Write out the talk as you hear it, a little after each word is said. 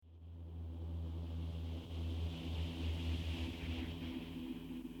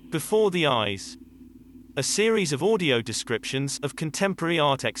Before the Eyes. A series of audio descriptions of contemporary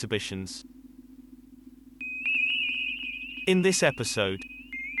art exhibitions. In this episode,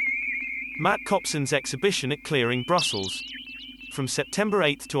 Matt Copson's exhibition at Clearing, Brussels, from September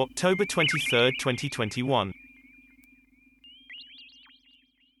 8 to October 23, 2021.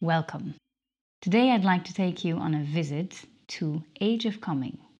 Welcome. Today I'd like to take you on a visit to Age of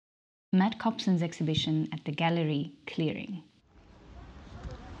Coming, Matt Copson's exhibition at the gallery Clearing.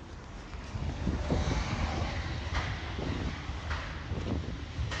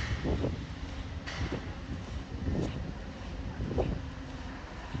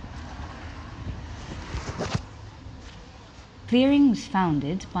 Clearing was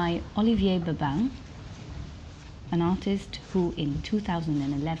founded by Olivier Babin, an artist who in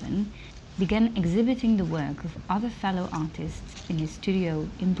 2011 began exhibiting the work of other fellow artists in his studio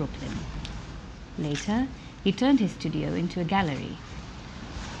in Brooklyn. Later, he turned his studio into a gallery,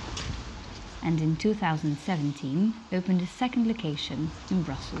 and in 2017 opened a second location in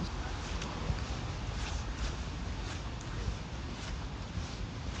Brussels.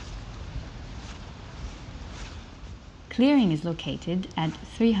 Clearing is located at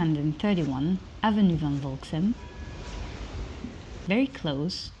 331 Avenue van Volksem, very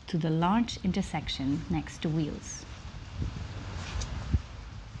close to the large intersection next to Wheels.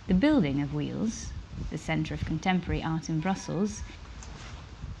 The building of Wheels, the Centre of Contemporary Art in Brussels,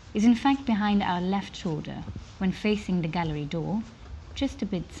 is in fact behind our left shoulder when facing the gallery door, just a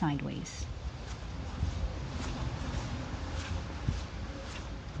bit sideways.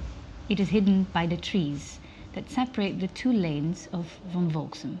 It is hidden by the trees that separate the two lanes of Van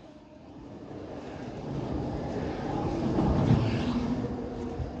Volksem.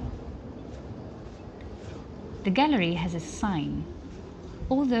 The gallery has a sign,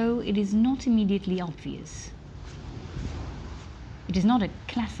 although it is not immediately obvious. It is not a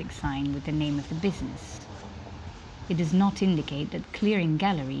classic sign with the name of the business. It does not indicate that Clearing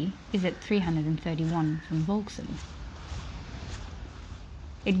Gallery is at 331 Van Volksem.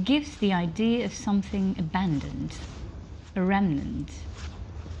 It gives the idea of something abandoned, a remnant.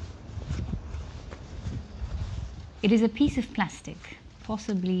 It is a piece of plastic,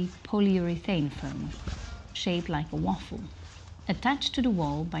 possibly polyurethane foam, shaped like a waffle, attached to the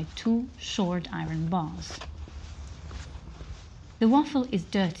wall by two short iron bars. The waffle is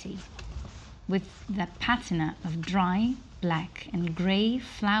dirty, with that patina of dry, black and grey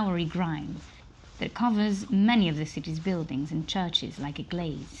floury grime that covers many of the city's buildings and churches like a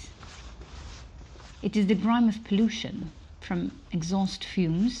glaze. It is the grime of pollution from exhaust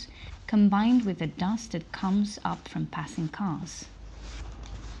fumes combined with the dust that comes up from passing cars.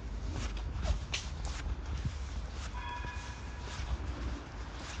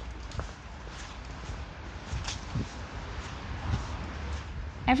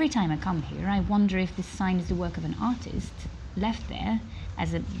 Every time I come here, I wonder if this sign is the work of an artist, left there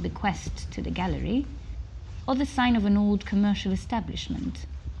as a bequest to the gallery, or the sign of an old commercial establishment,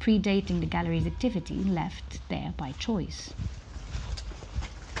 predating the gallery's activity, left there by choice.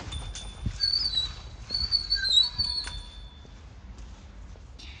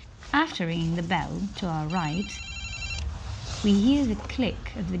 After ringing the bell to our right, we hear the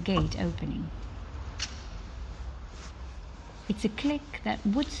click of the gate opening. It's a click that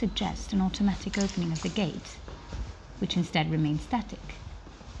would suggest an automatic opening of the gate, which instead remains static,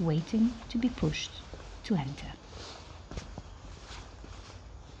 waiting to be pushed to enter.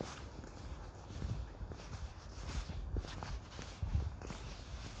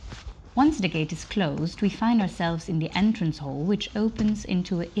 Once the gate is closed, we find ourselves in the entrance hall, which opens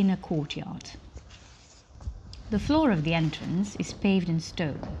into an inner courtyard. The floor of the entrance is paved in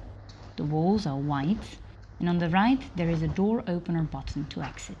stone. The walls are white, and on the right there is a door opener button to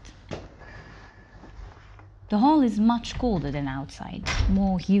exit. The hall is much colder than outside,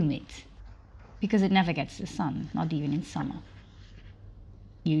 more humid, because it never gets the sun, not even in summer.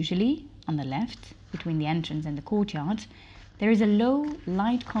 Usually, on the left, between the entrance and the courtyard, there is a low,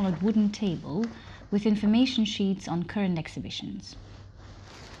 light-colored wooden table with information sheets on current exhibitions.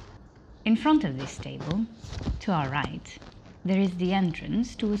 In front of this table, to our right, there is the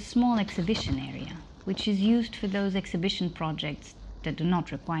entrance to a small exhibition area, which is used for those exhibition projects that do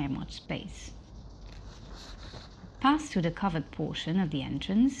not require much space. Past to the covered portion of the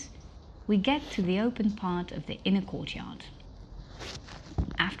entrance, we get to the open part of the inner courtyard.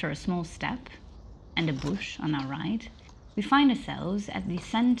 After a small step and a bush on our right, we find ourselves at the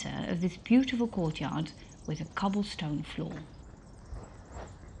center of this beautiful courtyard with a cobblestone floor.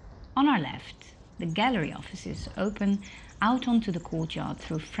 On our left, the gallery offices open out onto the courtyard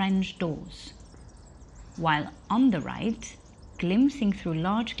through French doors, while on the right, glimpsing through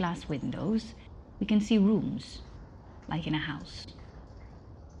large glass windows, we can see rooms, like in a house.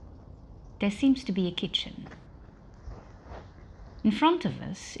 There seems to be a kitchen. In front of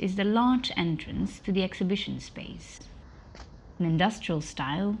us is the large entrance to the exhibition space. An industrial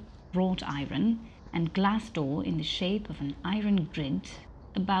style, wrought iron and glass door in the shape of an iron grid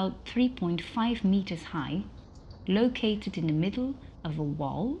about 3.5 meters high, located in the middle of a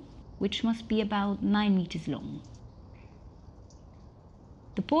wall which must be about 9 meters long.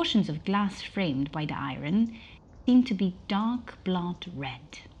 The portions of glass framed by the iron seem to be dark blood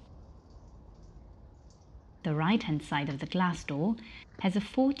red. The right-hand side of the glass door has a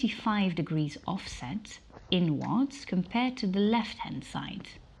 45 degrees offset inwards compared to the left-hand side,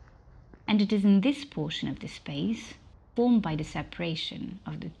 and it is in this portion of the space, formed by the separation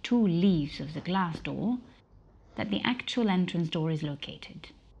of the two leaves of the glass door, that the actual entrance door is located.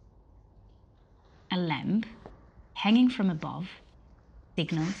 A lamp, hanging from above,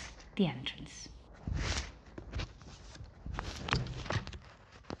 signals the entrance.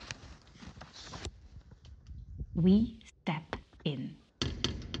 We step in.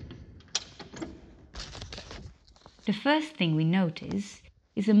 The first thing we notice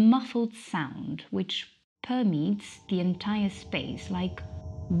is a muffled sound which permeates the entire space like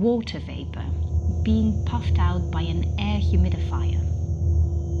water vapor being puffed out by an air humidifier.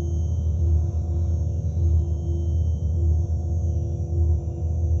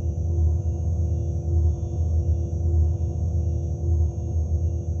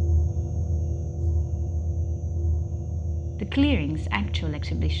 The clearing's actual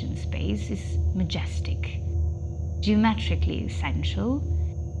exhibition space is majestic, geometrically essential.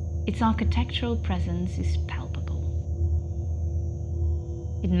 Its architectural presence is palpable.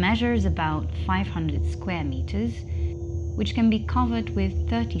 It measures about 500 square meters, which can be covered with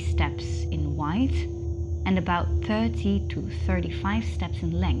 30 steps in width and about 30 to 35 steps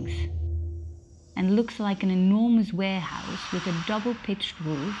in length, and looks like an enormous warehouse with a double-pitched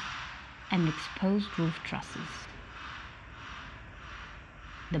roof and exposed roof trusses.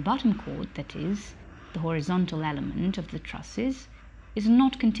 The bottom chord, that is, the horizontal element of the trusses, is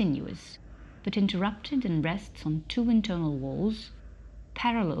not continuous, but interrupted and rests on two internal walls,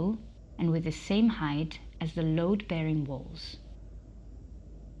 parallel and with the same height as the load-bearing walls.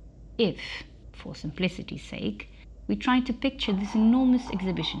 If, for simplicity's sake, we try to picture this enormous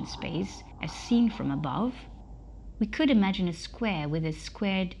exhibition space as seen from above, we could imagine a square with a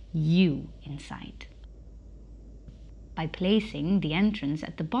squared U inside. By placing the entrance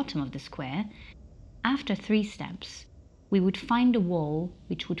at the bottom of the square, after 3 steps, we would find a wall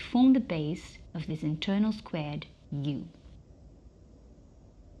which would form the base of this internal squared U.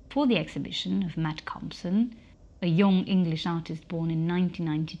 For the exhibition of Matt Copson, a young English artist born in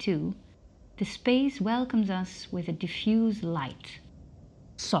 1992, the space welcomes us with a diffuse light,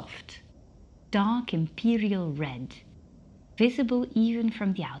 soft, dark imperial red, visible even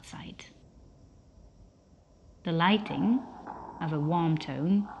from the outside. The lighting, of a warm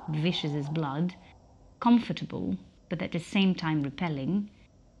tone, vicious as blood, comfortable but at the same time repelling,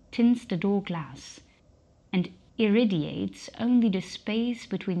 tints the door glass and irradiates only the space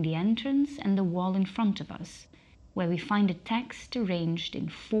between the entrance and the wall in front of us, where we find a text arranged in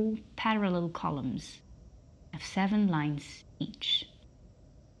 4 parallel columns of 7 lines each.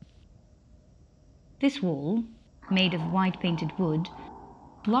 This wall, made of white painted wood,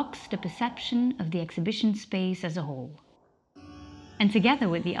 blocks the perception of the exhibition space as a whole, and together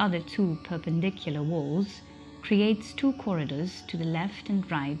with the other 2 perpendicular walls, creates 2 corridors to the left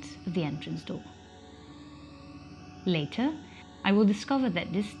and right of the entrance door. Later, I will discover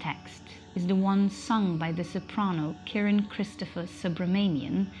that this text is the one sung by the soprano Kiran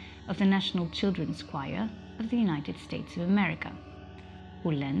Subramanian of the National Children's Choir of the United States of America,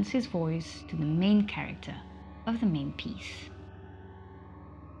 who lends his voice to the main character of the main piece.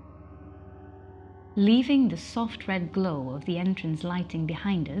 Leaving the soft red glow of the entrance lighting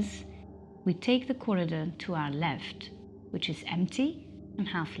behind us, we take the corridor to our left, which is empty and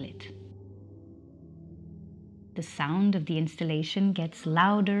half lit. The sound of the installation gets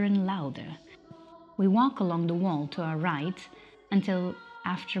louder and louder. We walk along the wall to our right until,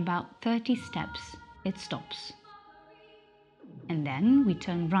 after about 30 steps, it stops. And then we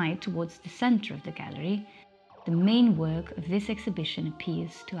turn right towards the center of the gallery. The main work of this exhibition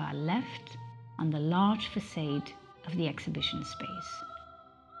appears to our left on the large facade of the exhibition space.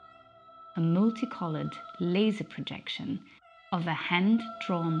 A multicolored laser projection of a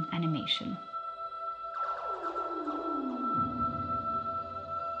hand-drawn animation.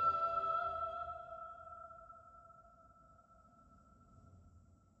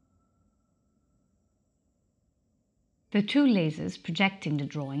 The two lasers projecting the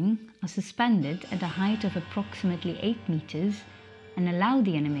drawing are suspended at a height of approximately 8 meters and allow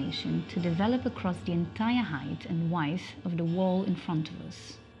the animation to develop across the entire height and width of the wall in front of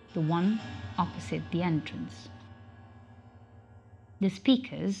us, the one opposite the entrance. The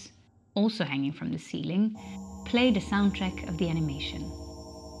speakers, also hanging from the ceiling, play the soundtrack of the animation.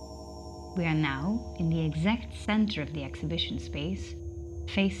 We are now in the exact center of the exhibition space,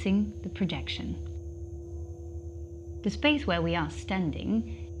 facing the projection. The space where we are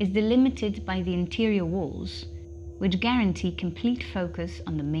standing is delimited by the interior walls, which guarantee complete focus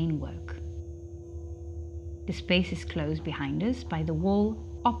on the main work. The space is closed behind us by the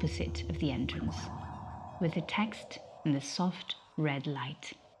wall opposite of the entrance, with the text and the soft red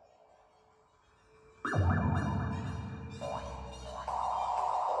light.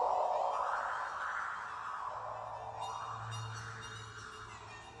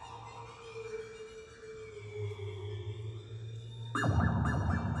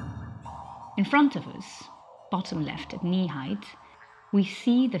 In front of us, bottom left at knee height, we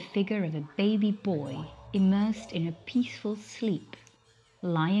see the figure of a baby boy immersed in a peaceful sleep,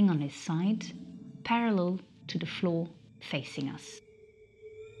 lying on his side, parallel to the floor facing us.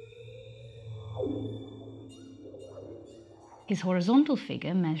 His horizontal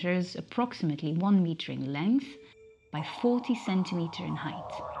figure measures approximately 1 meter in length by 40 centimeters in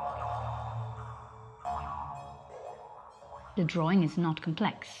height. The drawing is not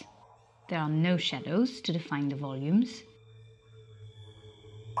complex. There are no shadows to define the volumes.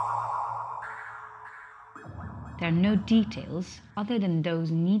 There are no details other than those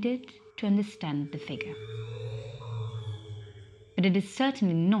needed to understand the figure. But it is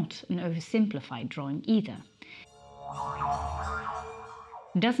certainly not an oversimplified drawing either.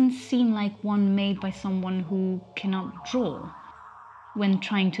 It doesn't seem like one made by someone who cannot draw when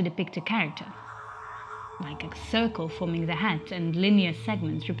trying to depict a character, like a circle forming the head and linear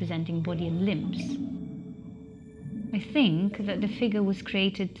segments representing body and limbs. I think that the figure was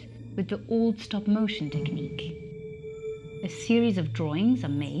created with the old stop-motion technique. A series of drawings are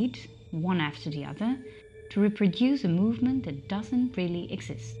made, one after the other, to reproduce a movement that doesn't really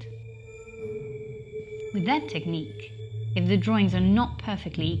exist. With that technique, if the drawings are not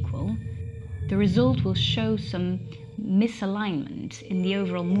perfectly equal, the result will show some misalignment in the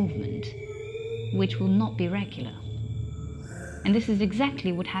overall movement, which will not be regular. And this is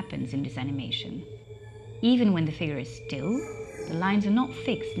exactly what happens in this animation. Even when the figure is still, the lines are not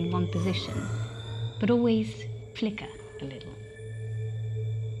fixed in one position, but always flicker a little.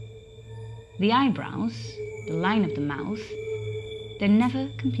 The eyebrows, the line of the mouth, they're never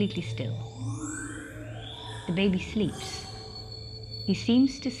completely still. The baby sleeps. He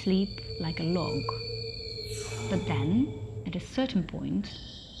seems to sleep like a log. But then, at a certain point,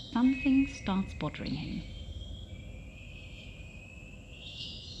 something starts bothering him.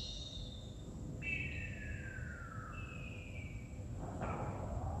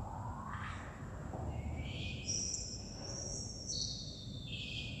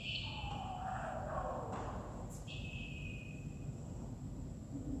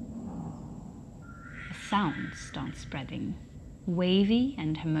 A sound starts spreading, wavy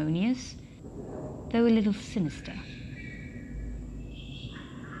and harmonious, though a little sinister.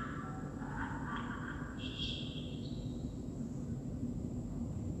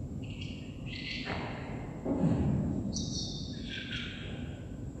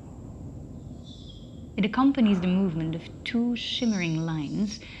 It accompanies the movement of two shimmering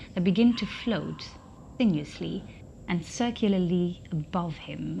lines that begin to float sinuously and circularly above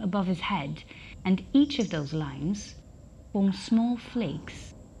him, above his head, and each of those lines forms small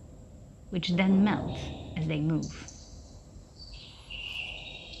flakes, which then melt as they move.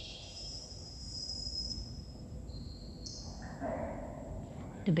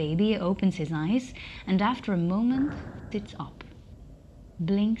 The baby opens his eyes and after a moment sits up,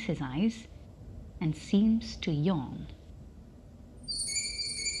 blinks his eyes, and seems to yawn.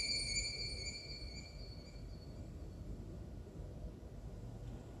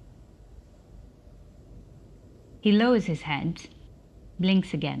 He lowers his head,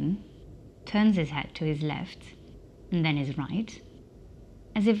 blinks again, turns his head to his left and then his right,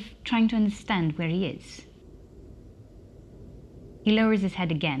 as if trying to understand where he is. He lowers his head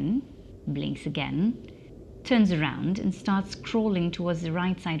again, blinks again, turns around and starts crawling towards the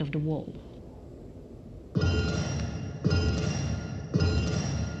right side of the wall.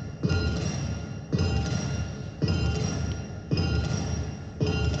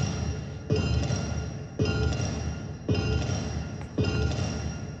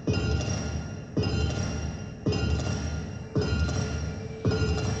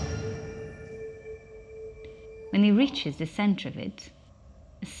 When When he reaches the center of it,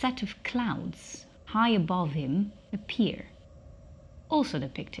 a set of clouds high above him appear, also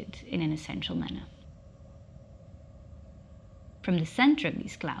depicted in an essential manner. From the center of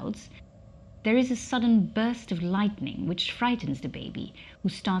these clouds, there is a sudden burst of lightning which frightens the baby, who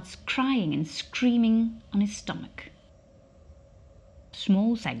starts crying and screaming on his stomach.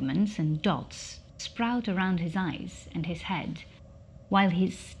 Small segments and dots sprout around his eyes and his head, while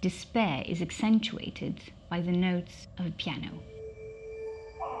his despair is accentuated by the notes of a piano.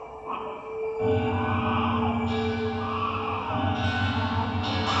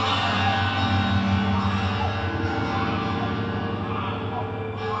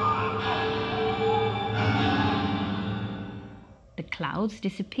 The clouds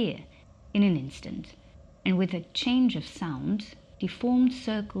disappear in an instant, and with a change of sound, deformed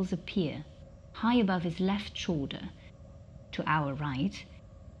circles appear high above his left shoulder, to our right,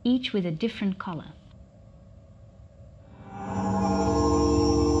 each with a different color.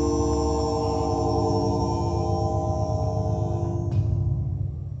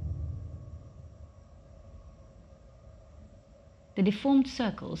 The deformed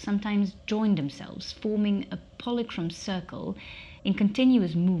circles sometimes join themselves, forming a polychrome circle in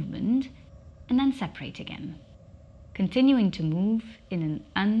continuous movement, and then separate again, continuing to move in an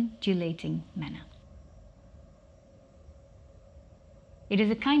undulating manner. It is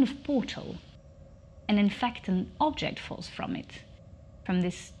a kind of portal, and in fact an object falls from it, from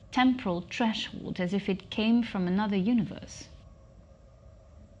this temporal threshold, as if it came from another universe.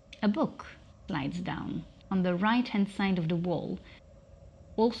 A book slides down on the right-hand side of the wall,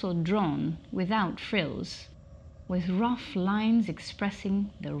 also drawn without frills, with rough lines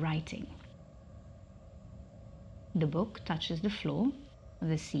expressing the writing. The book touches the floor of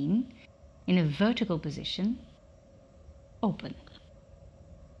the scene in a vertical position, open.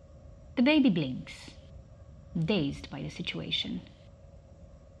 The baby blinks, dazed by the situation.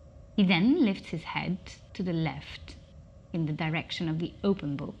 He then lifts his head to the left in the direction of the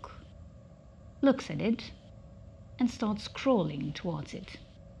open book, looks at it, and starts crawling towards it.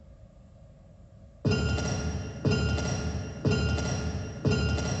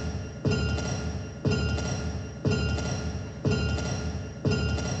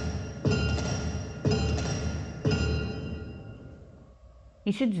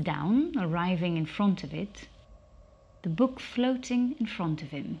 He sits down, arriving in front of it, the book floating in front of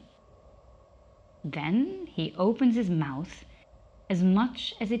him. Then he opens his mouth as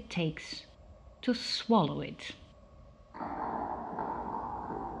much as it takes to swallow it.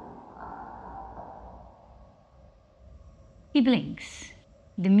 He blinks,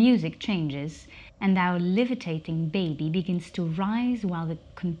 the music changes, and our levitating baby begins to rise while the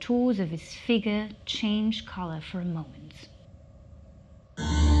contours of his figure change color for a moment.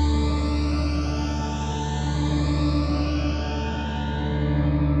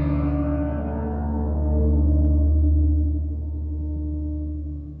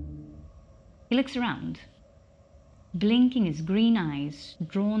 He looks around, blinking his green eyes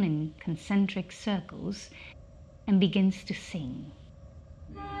drawn in concentric circles, and begins to sing.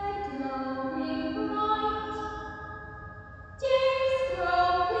 Glowing bright, days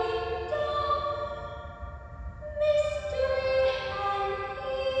growing dark, mystery and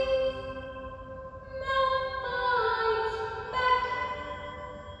peace, mouth bites back, white delicious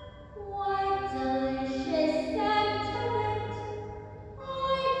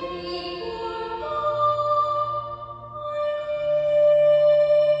sentiment, I plead for more, I need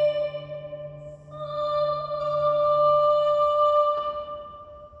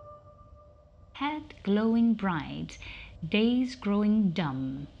Head glowing bright, days growing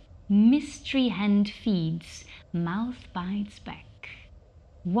dumb, mystery hand feeds, mouth bites back.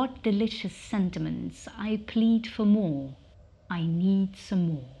 What delicious sentiments, I plead for more, I need some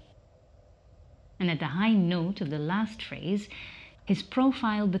more. And at the high note of the last phrase, his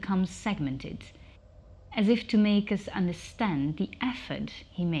profile becomes segmented, as if to make us understand the effort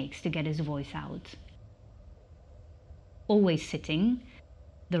he makes to get his voice out. Always sitting,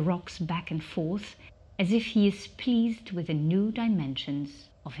 the rocks back and forth, as if he is pleased with the new dimensions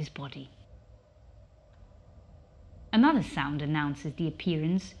of his body. Another sound announces the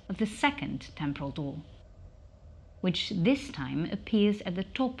appearance of the second temporal door, which this time appears at the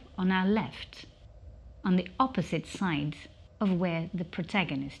top on our left, on the opposite side of where the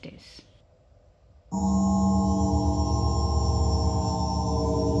protagonist is.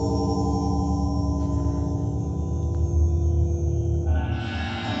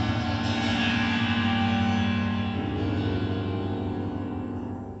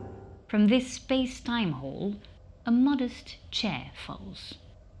 From this space-time hall, a modest chair falls.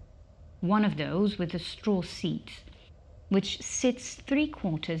 one of those with a straw seat, which sits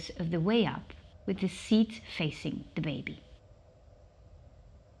 3/4 of the way up with the seat facing the baby.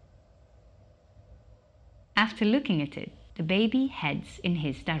 After looking at it, the baby heads in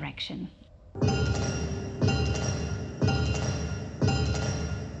his direction.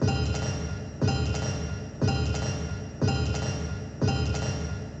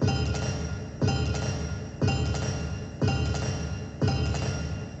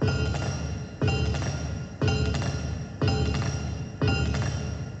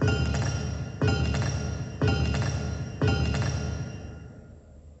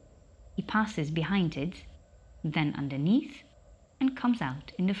 He passes behind it, then underneath, and comes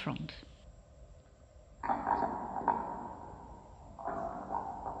out in the front.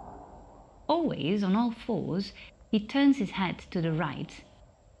 Always on all fours, he turns his head to the right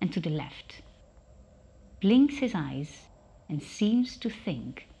and to the left, blinks his eyes, and seems to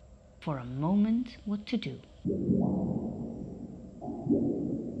think for a moment what to do.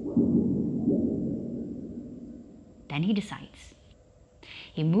 Then he decides.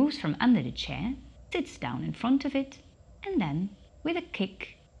 He moves from under the chair, sits down in front of it, and then, with a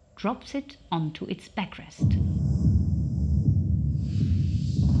kick, drops it onto its backrest.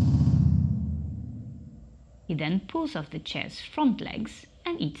 He then pulls off the chair's front legs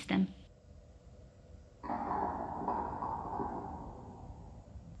and eats them.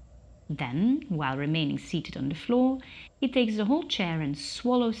 Then, while remaining seated on the floor, he takes the whole chair and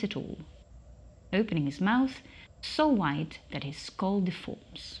swallows it all, opening his mouth so wide that his skull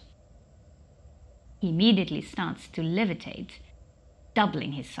deforms. He immediately starts to levitate,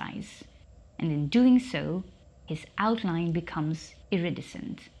 doubling his size, and in doing so, his outline becomes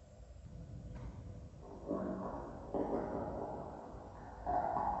iridescent.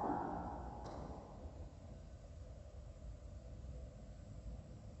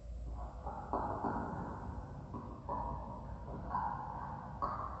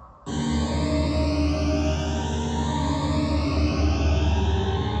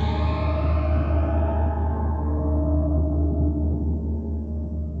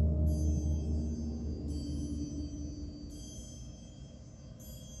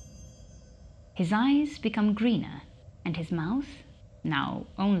 His eyes become greener, and his mouth, now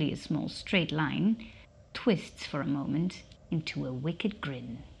only a small straight line, twists for a moment into a wicked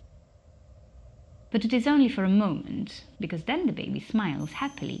grin. But it is only for a moment, because then the baby smiles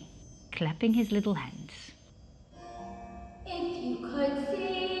happily, clapping his little hands.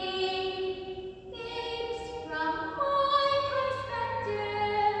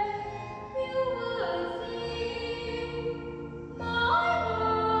 If you could see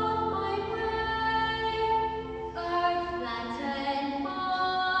things from my perspective, you would see my world, my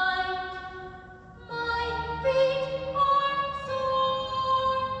way, earth flat and wide. My feet are sore, my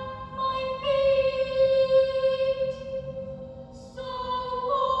feet so warm.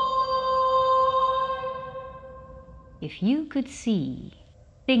 If you could see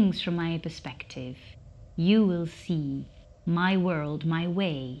things from my perspective, you will see my world, my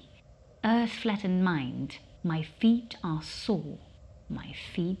way, earth flattened mind, my feet are sore, my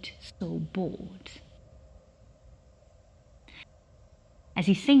feet so bored. As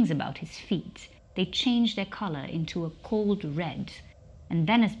he sings about his feet, they change their color into a cold red, and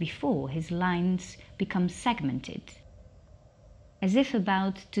then as before his lines become segmented, as if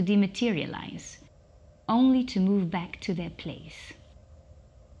about to dematerialize, only to move back to their place.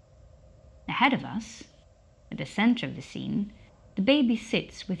 Ahead of us, at the center of the scene, the baby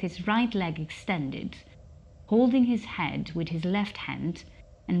sits with his right leg extended, holding his head with his left hand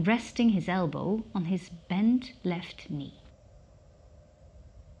and resting his elbow on his bent left knee.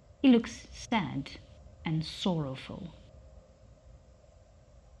 He looks sad and sorrowful.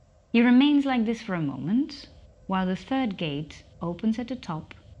 He remains like this for a moment, while the third gate opens at the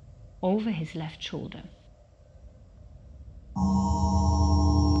top over his left shoulder.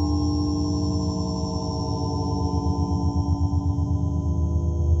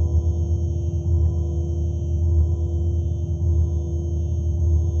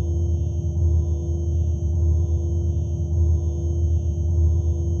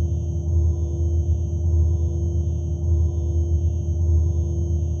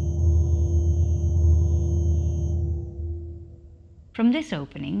 From this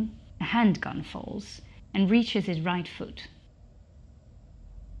opening, a handgun falls and reaches his right foot.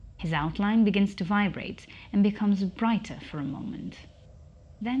 His outline begins to vibrate and becomes brighter for a moment,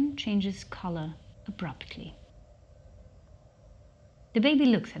 then changes color abruptly. The baby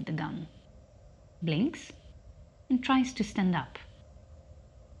looks at the gun, blinks, and tries to stand up.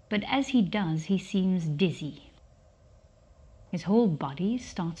 But as he does, he seems dizzy. His whole body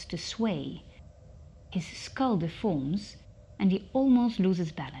starts to sway. His skull deforms, and he almost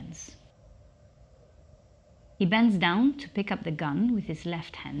loses balance. He bends down to pick up the gun with his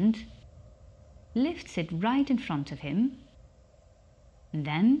left hand, lifts it right in front of him, and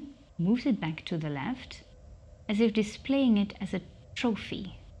then moves it back to the left, as if displaying it as a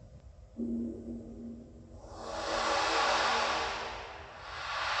trophy.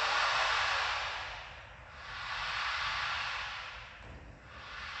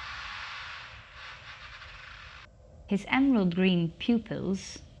 His emerald green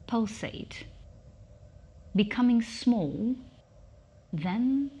pupils pulsate, becoming small,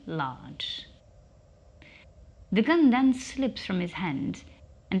 then large. The gun then slips from his hand,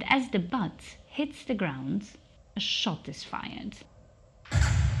 and as the butt hits the ground, a shot is fired.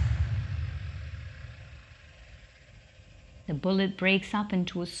 The bullet breaks up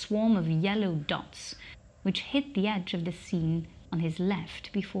into a swarm of yellow dots, which hit the edge of the scene on his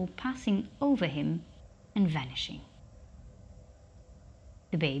left before passing over him and vanishing.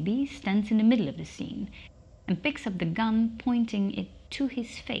 The baby stands in the middle of the scene and picks up the gun, pointing it to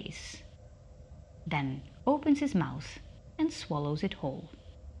his face, then opens his mouth and swallows it whole.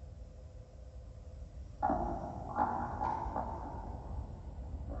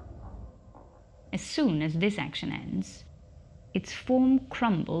 As soon as this action ends, its form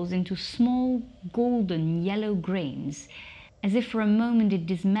crumbles into small golden yellow grains, as if for a moment it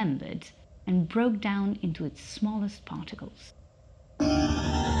dismembered and broke down into its smallest particles.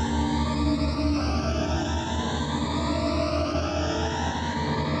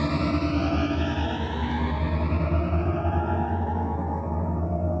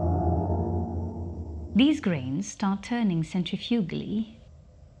 These grains start turning centrifugally,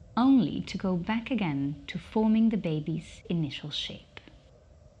 only to go back again to forming the baby's initial shape.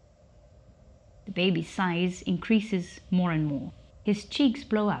 The baby's size increases more and more. His cheeks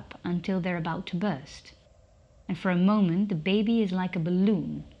blow up until they're about to burst, and for a moment the baby is like a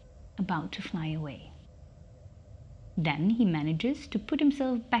balloon about to fly away. Then he manages to put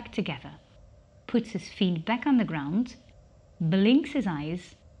himself back together, puts his feet back on the ground, blinks his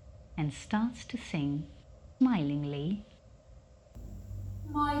eyes, and starts to sing smilingly.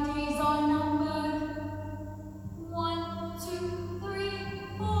 My days are numbered. 1, 2, 3,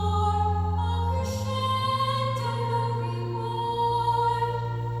 4. A crescendo reward.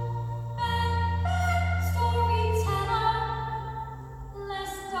 Bang, bang, storyteller.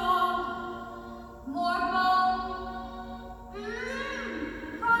 Less dog, more bone.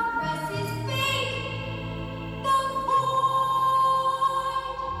 Progress is big. The void.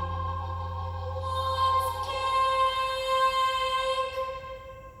 What's cake?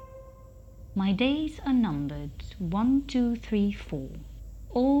 My days are numbered 1, 2, 3, 4.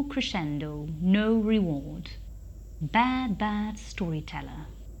 All crescendo, no reward. Bad, bad storyteller.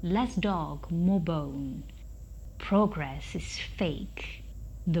 Less dog, more bone. Progress is fake.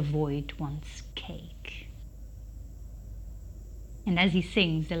 The void wants cake. And as he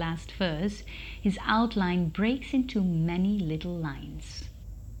sings the last verse, his outline breaks into many little lines.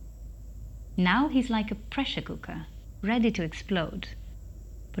 Now he's like a pressure cooker, ready to explode.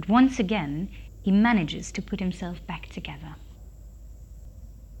 But once again, he manages to put himself back together.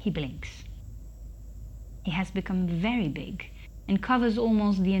 He blinks. He has become very big and covers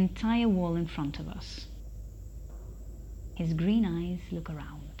almost the entire wall in front of us. His green eyes look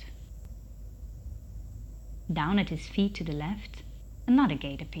around. Down at his feet to the left, another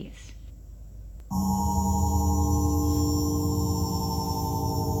gate appears.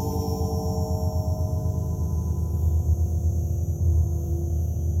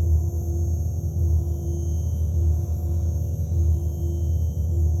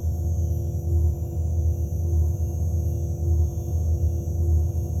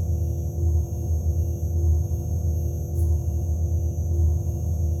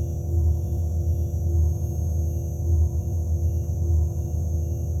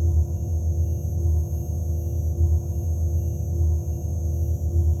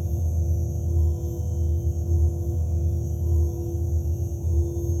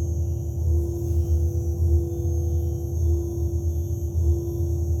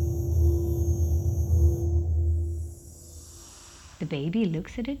 The baby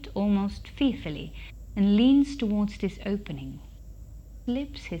looks at it almost fearfully and leans towards this opening,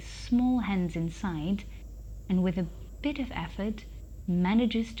 slips his small hands inside, and with a bit of effort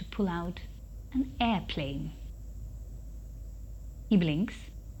manages to pull out an airplane. He blinks,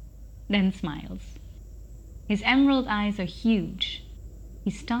 then smiles. His emerald eyes are huge.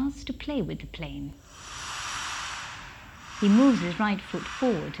 He starts to play with the plane. He moves his right foot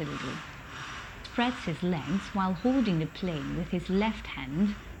forward a little, spreads his legs while holding the plane with his left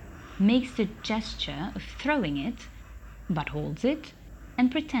hand, makes the gesture of throwing it, but holds it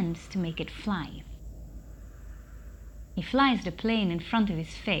and pretends to make it fly. He flies the plane in front of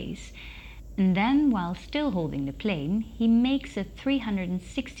his face, and then, while still holding the plane, he makes a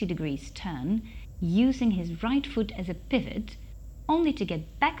 360 degrees turn, using his right foot as a pivot, only to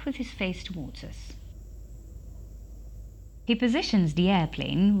get back with his face towards us. He positions the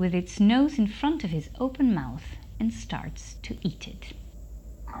airplane with its nose in front of his open mouth and starts to eat it.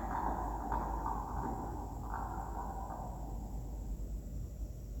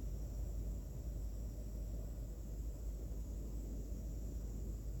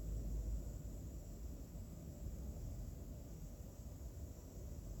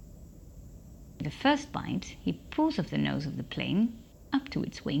 The first bite, he pulls off the nose of the plane up to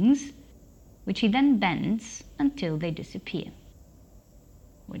its wings, which he then bends until they disappear.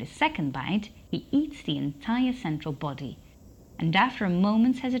 With the second bite, he eats the entire central body, and after a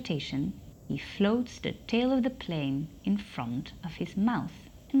moment's hesitation, he floats the tail of the plane in front of his mouth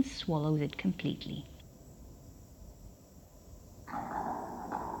and swallows it completely.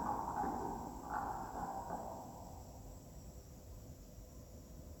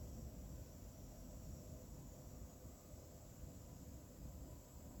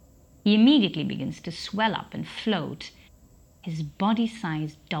 He immediately begins to swell up and float, his body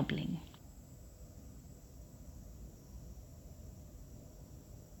size doubling.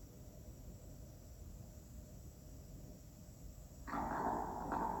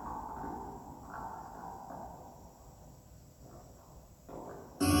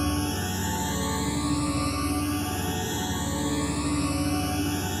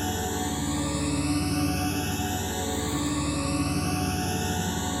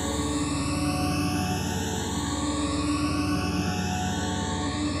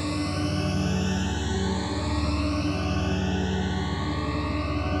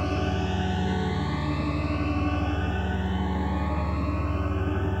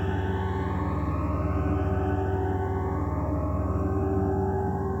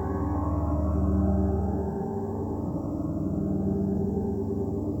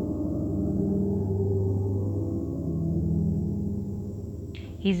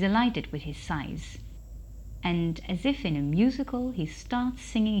 He's delighted with his size, and as if in a musical, he starts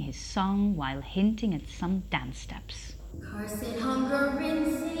singing his song while hinting at some dance steps. Cursed hunger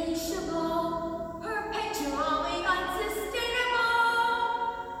insatiable, perpetually unsustainable.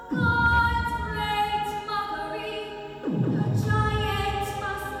 God's great mockery, the giant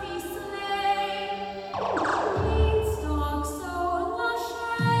must be slain. Beanstalk so luscious, I want it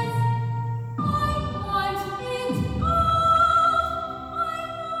all.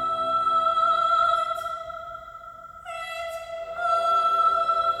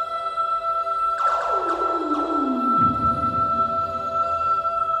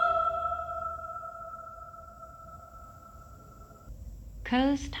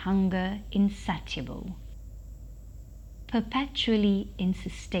 Cursed hunger insatiable, perpetually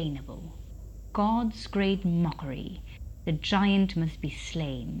unsustainable, God's great mockery, the giant must be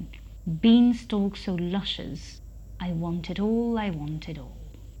slain, beanstalk so luscious, I want it all, I want it all.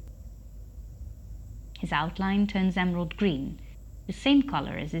 His outline turns emerald green, the same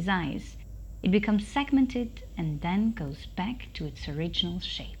color as his eyes. It becomes segmented and then goes back to its original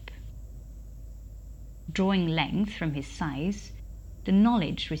shape. Drawing length from his size, the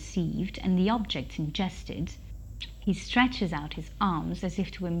knowledge received and the objects ingested, he stretches out his arms as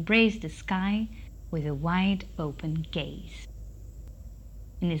if to embrace the sky with a wide open gaze.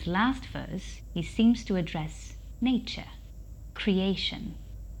 In his last verse, he seems to address nature, creation,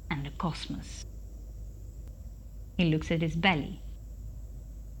 and the cosmos. He looks at his belly,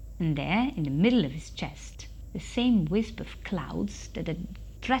 and there, in the middle of his chest, the same wisp of clouds that had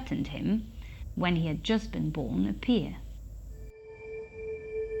threatened him when he had just been born appear.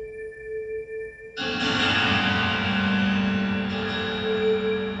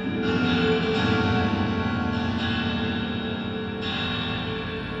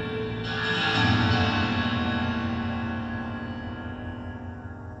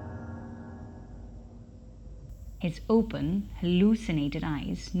 His open, hallucinated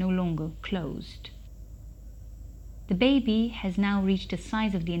eyes no longer closed. The baby has now reached the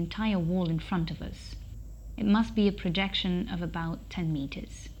size of the entire wall in front of us. It must be a projection of about 10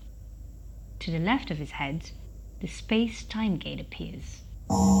 meters. To the left of his head, the space-time gate appears.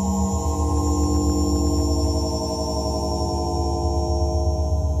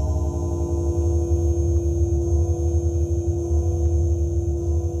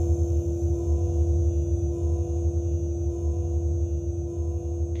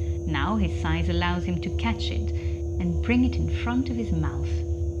 Now his size allows him to catch it and bring it in front of his mouth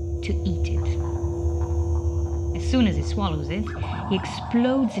to eat it. As soon as he swallows it, he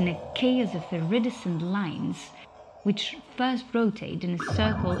explodes in a chaos of iridescent lines, which first rotate in a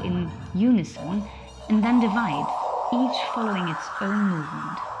circle in unison and then divide, each following its own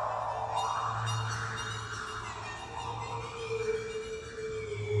movement.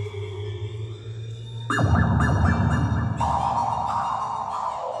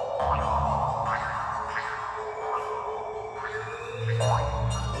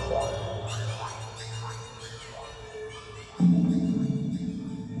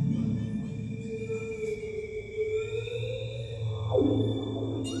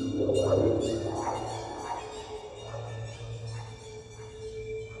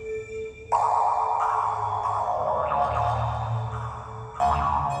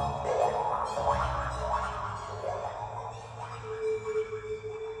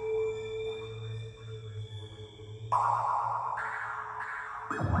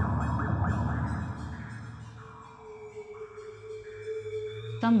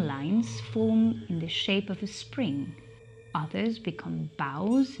 Some lines form in the shape of a spring, others become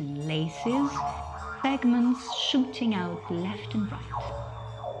bows and laces, segments shooting out left and right.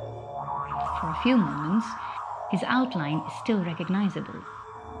 For a few moments, his outline is still recognizable.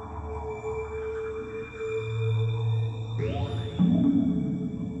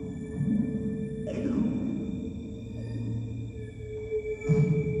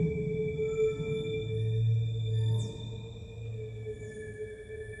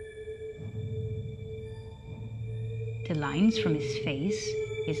 The lines from his face,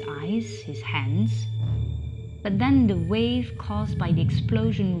 his eyes, his hands. But then the wave caused by the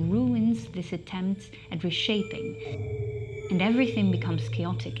explosion ruins this attempt at reshaping, and everything becomes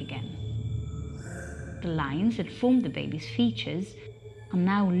chaotic again. The lines that form the baby's features are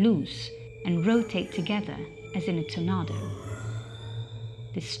now loose and rotate together as in a tornado.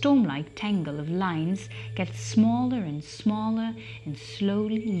 The storm-like tangle of lines gets smaller and smaller and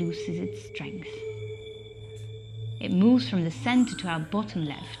slowly loses its strength. It moves from the center to our bottom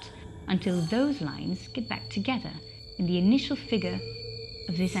left until those lines get back together in the initial figure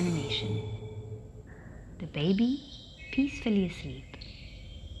of this animation. The baby peacefully asleep.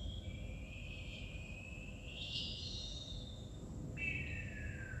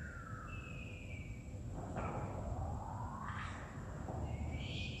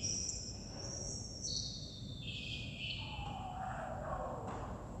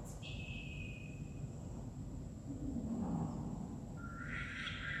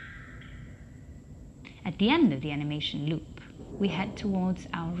 At the end of the animation loop, we head towards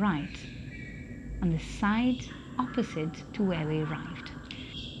our right, on the side opposite to where we arrived.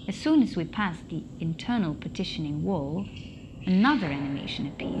 As soon as we pass the internal partitioning wall, another animation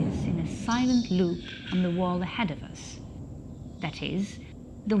appears in a silent loop on the wall ahead of us. That is,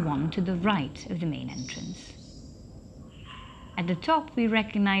 the one to the right of the main entrance. At the top, we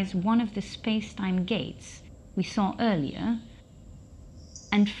recognize one of the space-time gates we saw earlier,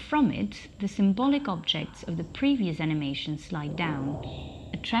 and from it, the symbolic objects of the previous animation slide down,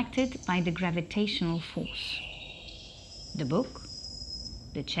 attracted by the gravitational force. The book,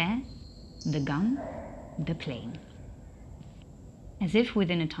 the chair, the gun, the plane. As if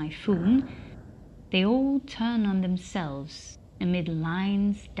within a typhoon, they all turn on themselves amid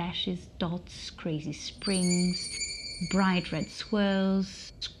lines, dashes, dots, crazy springs, bright red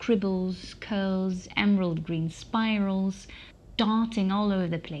swirls, scribbles, curls, emerald green spirals, darting all over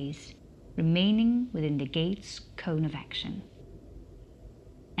the place, remaining within the gate's cone of action.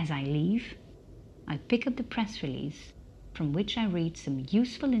 As I leave, I pick up the press release from which I read some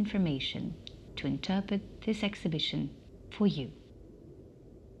useful information to interpret this exhibition for you.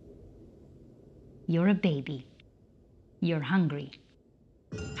 You're a baby. You're hungry.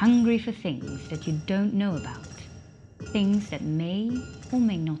 Hungry for things that you don't know about, things that may or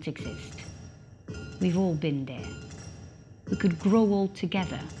may not exist. We've all been there. We could grow old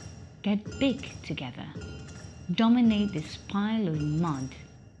together, get big together, dominate this pile of mud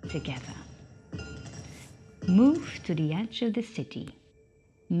together. Move to the edge of the city,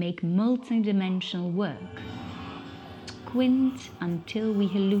 make multi-dimensional work, squint until we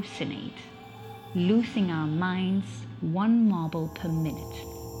hallucinate, losing our minds one marble per minute.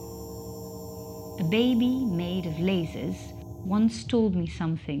 A baby made of lasers once told me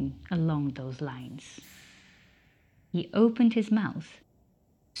something along those lines. He opened his mouth,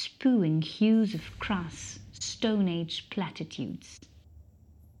 spewing hues of crass, Stone Age platitudes.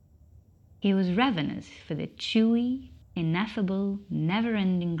 He was ravenous for the chewy, ineffable,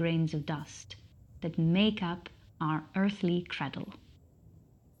 never-ending grains of dust that make up our earthly cradle.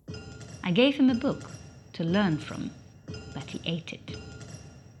 I I gave him a book to learn from, but he ate it.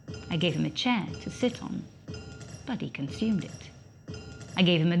 I gave him a chair to sit on, but he consumed it. I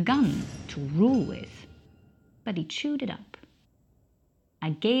gave him a gun to rule with, but he chewed it up. I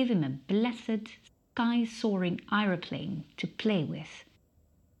gave him a blessed, sky-soaring aeroplane to play with,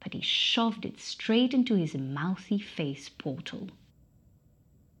 but he shoved it straight into his mouthy face portal.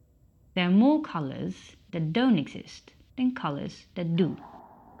 There are more colors that don't exist than colors that do.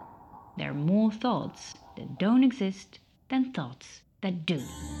 There are more thoughts that don't exist than thoughts that do.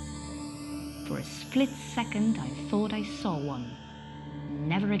 For a split second I thought I saw one.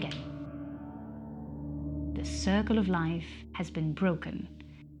 Never again. The circle of life has been broken.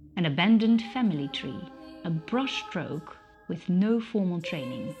 An abandoned family tree, a brushstroke with no formal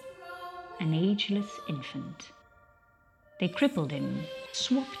training, an ageless infant. They crippled him,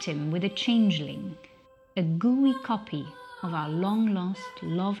 swapped him with a changeling, a gooey copy of our long-lost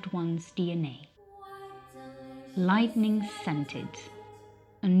loved one's DNA. Lightning scented,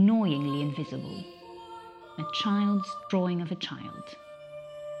 annoyingly invisible, a child's drawing of a child.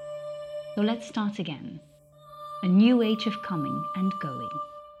 So let's start again. A new age of coming and going.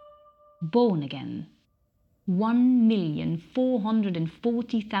 Born again.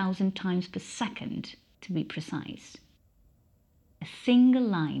 1,440,000 times per second, to be precise. A single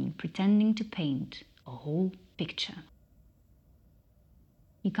line pretending to paint a whole picture.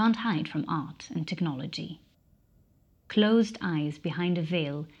 You can't hide from art and technology. Closed eyes behind a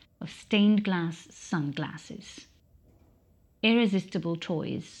veil of stained glass sunglasses. Irresistible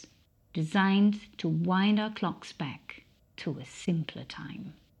toys designed to wind our clocks back to a simpler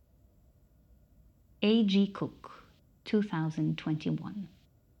time. A.G. Cook, 2021.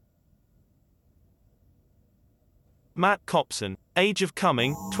 Matt Copson, Age of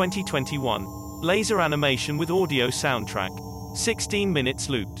Coming, 2021. Laser animation with audio soundtrack. 16 minutes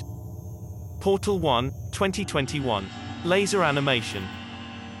looped. Portal 1, 2021. Laser animation.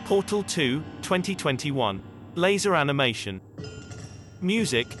 Portal 2, 2021. Laser animation.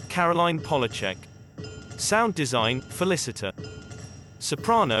 Music, Caroline Polachek. Sound design, Felicita.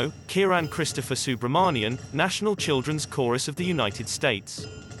 Soprano, Kiran Christopher Subramanian, National Children's Chorus of the United States.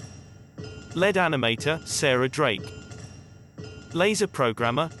 Lead animator, Sara Drake. Laser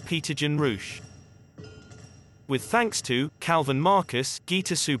programmer, Pieterjan Ruysch. With thanks to Calvin Marcus,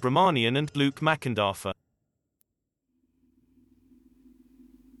 Geetha Subramanian and Luke McEndarfer.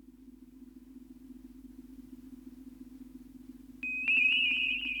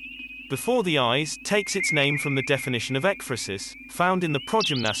 Before the Eyes takes its name from the definition of ekphrasis, found in the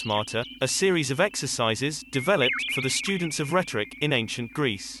Progymnasmata, a series of exercises developed for the students of rhetoric in ancient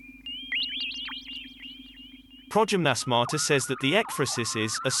Greece. Progymnasmata says that the ekphrasis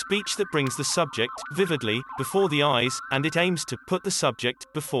is a speech that brings the subject vividly before the eyes, and it aims to put the subject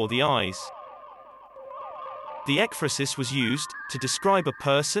before the eyes. The ekphrasis was used to describe a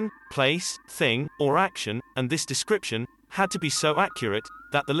person, place, thing, or action, and this description had to be so accurate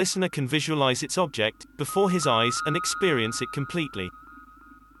that the listener can visualize its object before his eyes and experience it completely.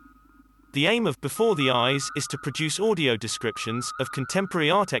 The aim of Before the Eyes is to produce audio descriptions of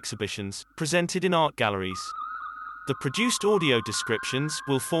contemporary art exhibitions presented in art galleries. The produced audio descriptions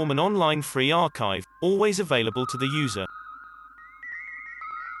will form an online free archive, always available to the user.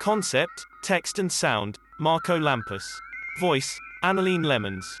 Concept, text and sound, Marco Lampis. Voice, Anneleen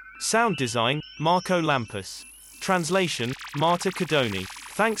Lemmens. Sound design, Marco Lampis. Translation, Marta Cadoni.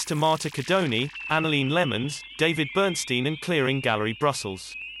 Thanks to Marta Cadoni, Anneleen Lemmens, David Bernstein and Clearing Gallery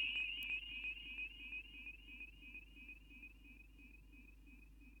Brussels.